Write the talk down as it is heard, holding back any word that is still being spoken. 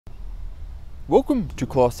Welcome to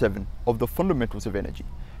Class 7 of the Fundamentals of Energy,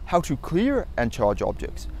 how to clear and charge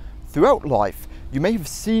objects. Throughout life, you may have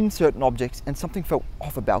seen certain objects and something felt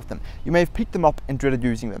off about them. You may have picked them up and dreaded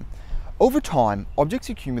using them. Over time, objects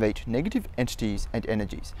accumulate negative entities and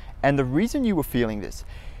energies, and the reason you were feeling this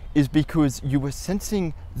is because you were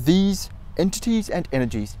sensing these entities and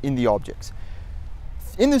energies in the objects.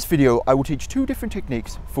 In this video, I will teach two different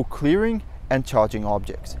techniques for clearing and charging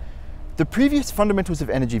objects. The previous Fundamentals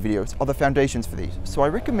of Energy videos are the foundations for these, so I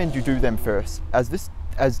recommend you do them first,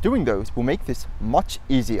 as doing those will make this much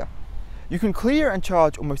easier. You can clear and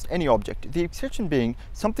charge almost any object, the exception being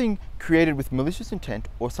something created with malicious intent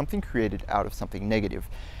or something created out of something negative.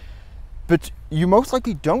 But you most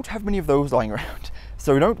likely don't have many of those lying around,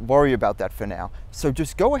 so don't worry about that for now. So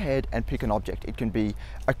just go ahead and pick an object. It can be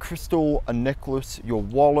a crystal, a necklace, your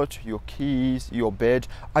wallet, your keys, your bed.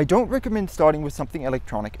 I don't recommend starting with something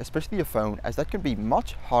electronic, especially a phone, as that can be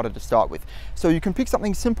much harder to start with. So you can pick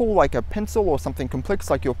something simple like a pencil or something complex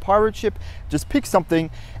like your pirate ship. Just pick something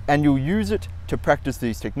and you'll use it to practice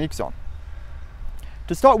these techniques on.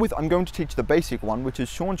 To start with, I'm going to teach the basic one, which is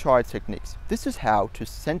Shaun Chai's techniques. This is how to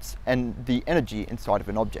sense the energy inside of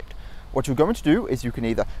an object. What you're going to do is you can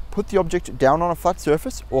either put the object down on a flat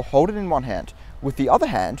surface or hold it in one hand. With the other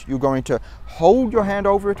hand, you're going to hold your hand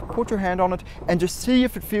over it, put your hand on it, and just see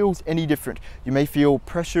if it feels any different. You may feel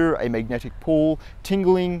pressure, a magnetic pull,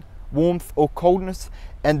 tingling, warmth, or coldness,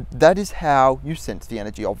 and that is how you sense the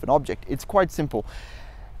energy of an object. It's quite simple.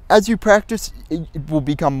 As you practice, it will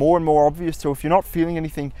become more and more obvious, so if you're not feeling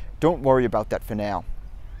anything, don't worry about that for now.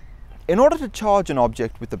 In order to charge an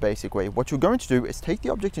object with the basic way, what you're going to do is take the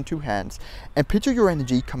object in two hands and picture your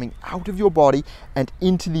energy coming out of your body and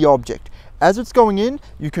into the object. As it's going in,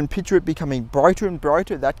 you can picture it becoming brighter and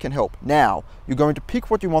brighter. That can help. Now, you're going to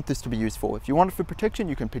pick what you want this to be used for. If you want it for protection,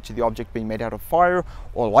 you can picture the object being made out of fire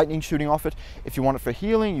or lightning shooting off it. If you want it for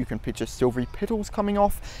healing, you can picture silvery petals coming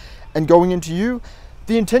off and going into you.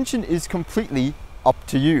 The intention is completely up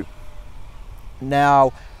to you.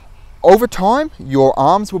 Now, over time, your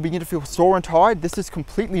arms will begin to feel sore and tired. This is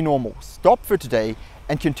completely normal. Stop for today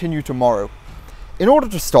and continue tomorrow. In order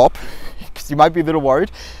to stop, because you might be a little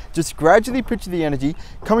worried, just gradually picture the energy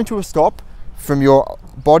coming to a stop from your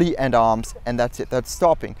body and arms, and that's it, that's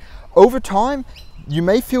stopping. Over time, you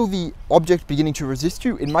may feel the object beginning to resist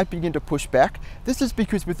you. It might begin to push back. This is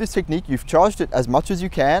because with this technique, you've charged it as much as you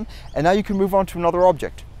can, and now you can move on to another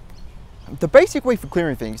object. The basic way for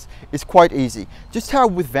clearing things is quite easy. Just how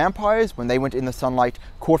with vampires, when they went in the sunlight,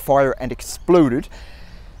 caught fire and exploded,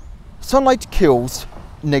 sunlight kills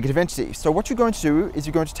negative entities. So what you're going to do is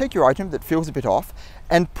you're going to take your item that feels a bit off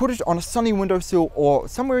and put it on a sunny windowsill or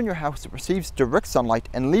somewhere in your house that receives direct sunlight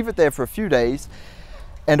and leave it there for a few days,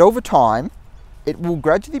 and over time, it will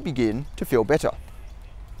gradually begin to feel better.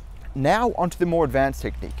 Now onto the more advanced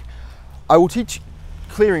technique. I will teach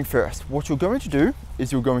clearing first. What you're going to do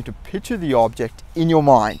is you're going to picture the object in your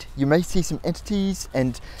mind. You may see some entities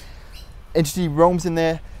and entity realms in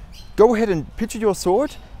there. Go ahead and picture your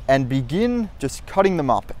sword and begin just cutting them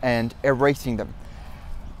up and erasing them.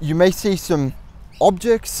 You may see some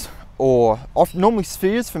objects or normally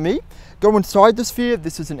spheres for me. Go inside the sphere,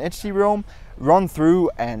 this is an entity realm, run through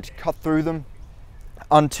and cut through them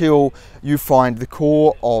until you find the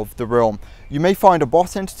core of the realm. You may find a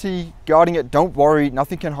boss entity guarding it. Don't worry,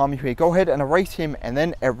 nothing can harm you here. Go ahead and erase him and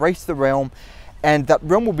then erase the realm, and that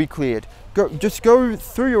realm will be cleared. Just go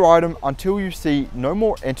through your item until you see no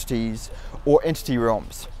more entities or entity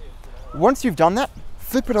realms. Once you've done that,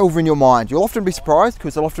 flip it over in your mind. You'll often be surprised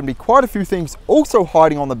because there'll often be quite a few things also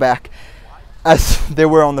hiding on the back as there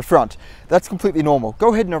were on the front. That's completely normal.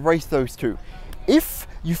 Go ahead and erase those too. If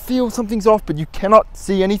you feel something's off but you cannot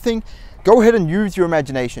see anything, go ahead and use your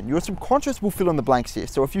imagination. Your subconscious will fill in the blanks here.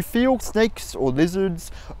 So if you feel snakes or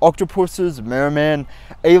lizards, octopuses, mermen,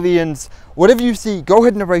 aliens, whatever you see, go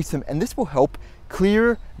ahead and erase them, and this will help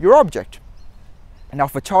clear your object. Now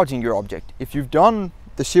for charging your object, if you've done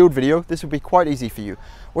the shield video, this will be quite easy for you.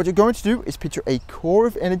 What you're going to do is picture a core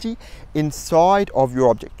of energy inside of your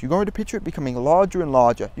object. You're going to picture it becoming larger and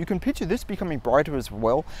larger. You can picture this becoming brighter as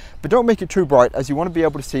well, but don't make it too bright, as you want to be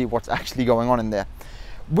able to see what's actually going on in there.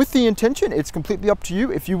 With the intention, it's completely up to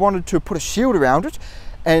you. If you wanted to put a shield around it,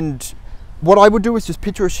 and what I would do is just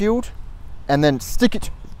picture a shield and then stick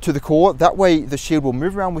it to the core. That way the shield will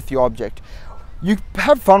move around with the object. You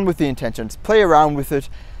have fun with the intentions, play around with it.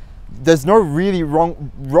 There's no really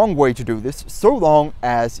wrong way to do this, so long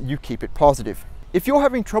as you keep it positive. If you're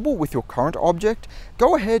having trouble with your current object,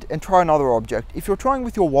 go ahead and try another object. If you're trying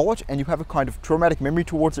with your wallet and you have a kind of traumatic memory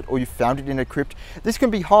towards it, or you found it in a crypt, this can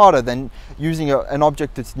be harder than using an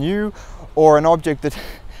object that's new or an object that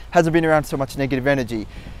hasn't been around so much negative energy.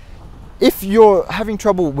 If you're having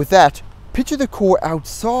trouble with that, picture the core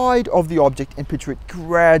outside of the object and picture it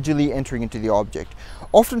gradually entering into the object.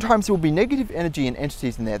 Oftentimes there will be negative energy and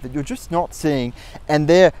entities in there that you're just not seeing, and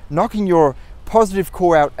they're knocking your positive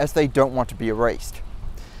core out as they don't want to be erased.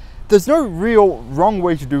 There's no real wrong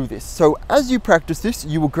way to do this, so as you practice this,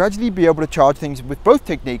 you will gradually be able to charge things with both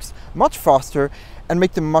techniques much faster and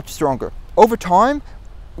make them much stronger. Over time,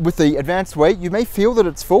 with the advanced way, you may feel that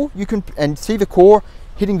it's full, and see the core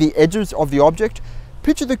hitting the edges of the object.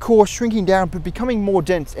 Picture the core shrinking down but becoming more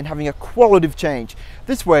dense and having a qualitative change.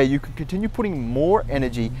 This way you can continue putting more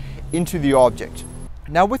energy into the object.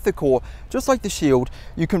 Now with the core, just like the shield,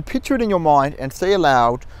 you can picture it in your mind and say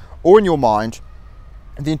aloud or in your mind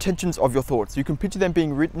the intentions of your thoughts. You can picture them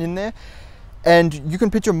being written in there, and you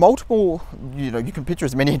can picture multiple, you can picture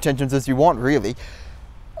as many intentions as you want really.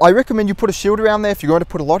 I recommend you put a shield around there if you're going to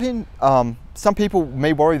put a lot in. Some people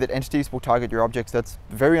may worry that entities will target your objects. That's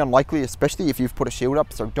very unlikely, especially if you've put a shield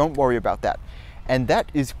up, so don't worry about that. And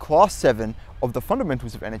that is Class 7 of the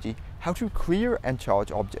Fundamentals of Energy, how to clear and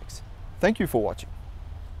charge objects. Thank you for watching.